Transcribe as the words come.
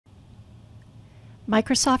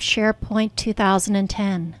Microsoft SharePoint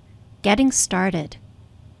 2010, Getting Started.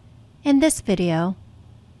 In this video,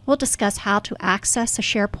 we'll discuss how to access a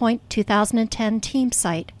SharePoint 2010 team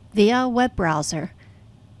site via a web browser,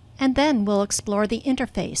 and then we'll explore the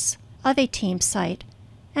interface of a team site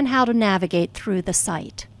and how to navigate through the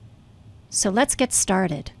site. So let's get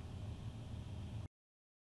started.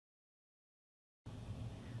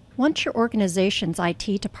 Once your organization's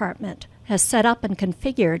IT department has set up and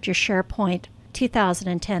configured your SharePoint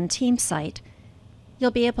 2010 team site, you'll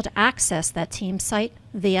be able to access that team site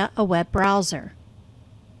via a web browser.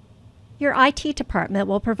 Your IT department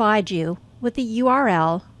will provide you with the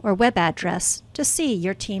URL or web address to see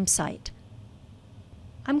your team site.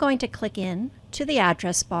 I'm going to click in to the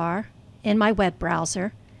address bar in my web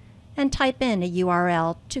browser and type in a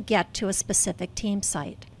URL to get to a specific team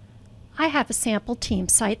site. I have a sample team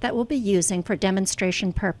site that we'll be using for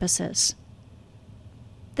demonstration purposes.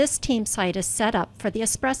 This team site is set up for the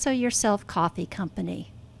Espresso Yourself Coffee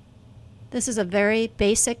Company. This is a very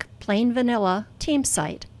basic, plain vanilla team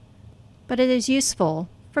site, but it is useful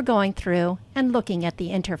for going through and looking at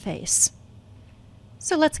the interface.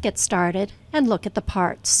 So let's get started and look at the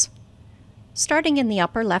parts. Starting in the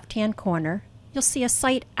upper left-hand corner, you'll see a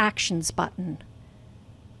Site Actions button.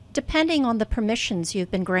 Depending on the permissions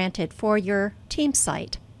you've been granted for your team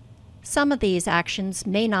site, some of these actions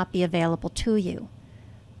may not be available to you.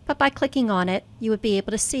 But by clicking on it, you would be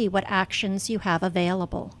able to see what actions you have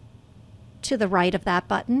available. To the right of that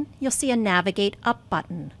button, you'll see a Navigate Up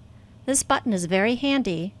button. This button is very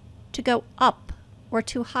handy to go up or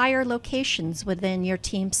to higher locations within your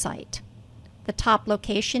team site. The top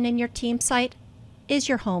location in your team site is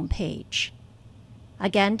your home page.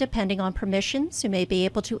 Again, depending on permissions, you may be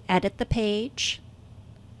able to edit the page.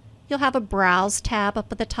 You'll have a Browse tab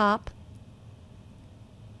up at the top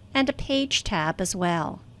and a Page tab as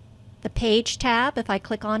well. The Page tab, if I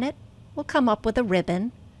click on it, will come up with a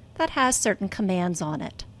ribbon that has certain commands on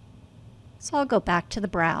it. So I'll go back to the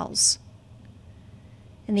Browse.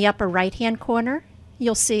 In the upper right-hand corner,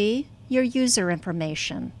 you'll see your user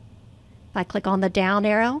information. If I click on the down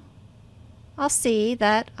arrow, I'll see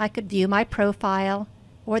that I could view my profile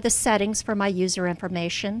or the settings for my user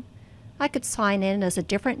information. I could sign in as a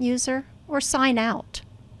different user or sign out.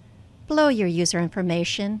 Below your user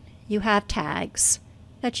information, you have tags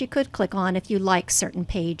that you could click on if you like certain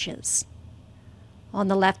pages. On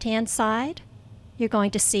the left-hand side, you're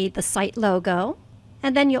going to see the site logo,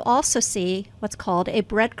 and then you'll also see what's called a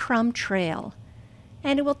breadcrumb trail,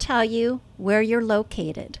 and it will tell you where you're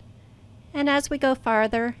located. And as we go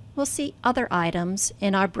farther, we'll see other items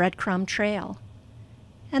in our breadcrumb trail.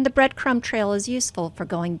 And the breadcrumb trail is useful for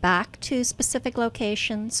going back to specific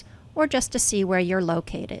locations or just to see where you're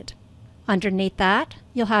located. Underneath that,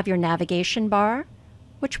 you'll have your navigation bar,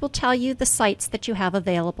 which will tell you the sites that you have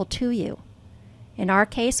available to you. In our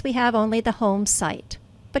case, we have only the home site,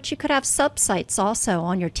 but you could have sub-sites also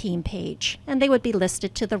on your team page, and they would be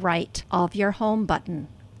listed to the right of your home button.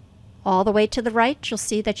 All the way to the right, you'll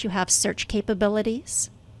see that you have search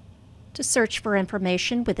capabilities to search for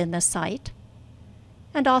information within the site,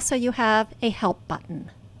 and also you have a help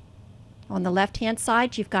button. On the left-hand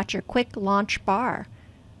side, you've got your quick launch bar,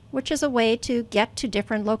 which is a way to get to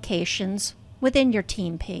different locations within your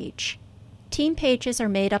team page. Team pages are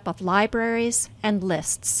made up of libraries and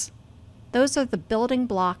lists. Those are the building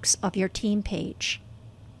blocks of your team page.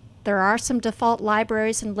 There are some default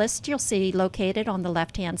libraries and lists you'll see located on the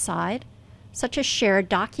left-hand side, such as shared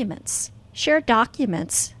documents. Shared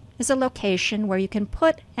documents is a location where you can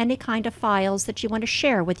put any kind of files that you want to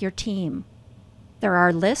share with your team. There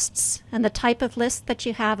are lists, and the type of list that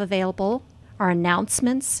you have available are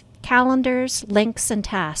announcements, calendars, links, and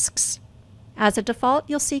tasks. As a default,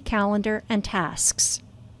 you'll see calendar and tasks.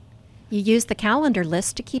 You use the calendar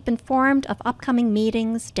list to keep informed of upcoming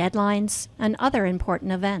meetings, deadlines, and other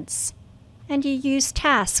important events. And you use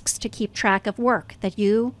tasks to keep track of work that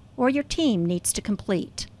you or your team needs to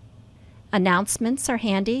complete. Announcements are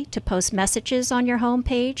handy to post messages on your home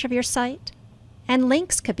page of your site. And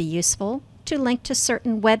links could be useful to link to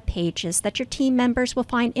certain web pages that your team members will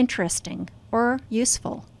find interesting or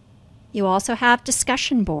useful. You also have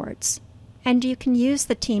discussion boards, and you can use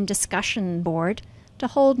the team discussion board to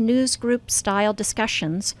hold newsgroup-style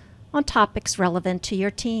discussions on topics relevant to your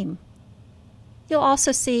team. You'll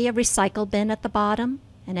also see a recycle bin at the bottom,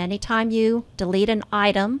 and anytime you delete an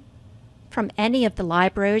item from any of the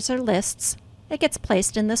libraries or lists, it gets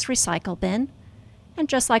placed in this recycle bin. And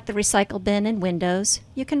just like the recycle bin in Windows,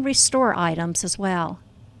 you can restore items as well.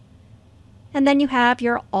 And then you have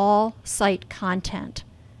your All Site Content,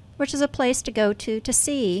 which is a place to go to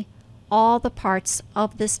see all the parts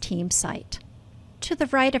of this team site. To the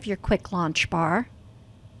right of your Quick Launch bar,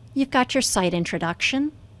 you've got your site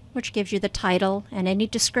introduction, which gives you the title and any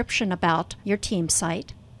description about your team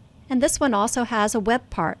site. And this one also has a web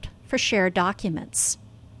part for shared documents.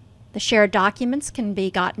 The shared documents can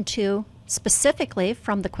be gotten to specifically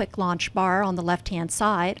from the Quick Launch bar on the left-hand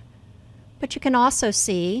side, but you can also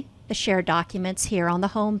see the shared documents here on the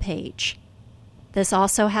home page. This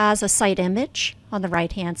also has a site image on the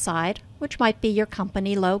right-hand side, which might be your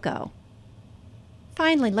company logo.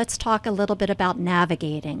 Finally, let's talk a little bit about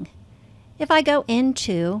navigating. If I go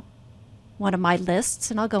into one of my lists,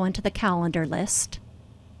 and I'll go into the calendar list,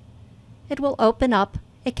 it will open up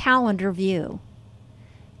a calendar view.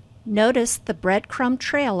 Notice the breadcrumb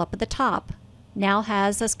trail up at the top now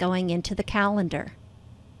has us going into the calendar.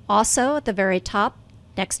 Also, at the very top,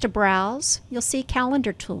 next to Browse, you'll see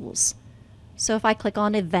Calendar Tools. So if I click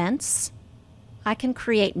on Events, I can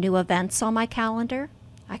create new events on my calendar.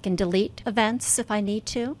 I can delete events if I need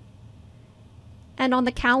to. And on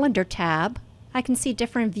the Calendar tab, I can see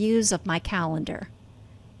different views of my calendar.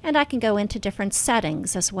 And I can go into different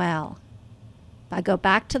settings as well. If I go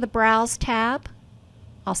back to the Browse tab,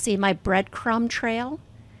 I'll see my breadcrumb trail.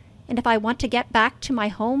 And if I want to get back to my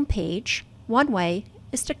home page, one way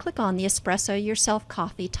is to click on the Espresso Yourself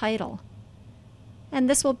Coffee title. And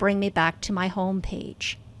this will bring me back to my home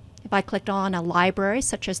page. If I clicked on a library,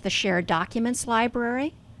 such as the Shared Documents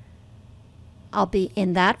library, I'll be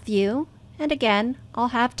in that view. And again, I'll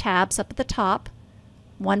have tabs up at the top,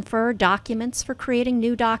 one for documents, for creating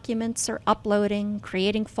new documents or uploading,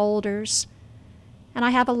 creating folders. And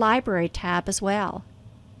I have a library tab as well.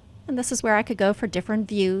 And this is where I could go for different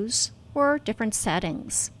views or different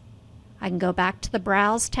settings. I can go back to the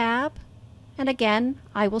Browse tab, and again,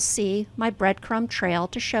 I will see my breadcrumb trail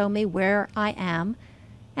to show me where I am,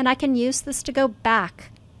 and I can use this to go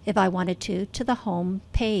back, if I wanted to the home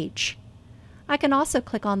page. I can also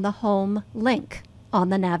click on the Home link on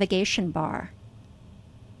the navigation bar.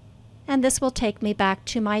 And this will take me back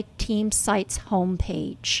to my team site's home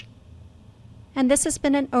page. And this has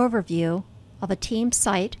been an overview of a team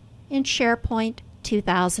site in SharePoint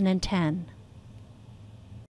 2010.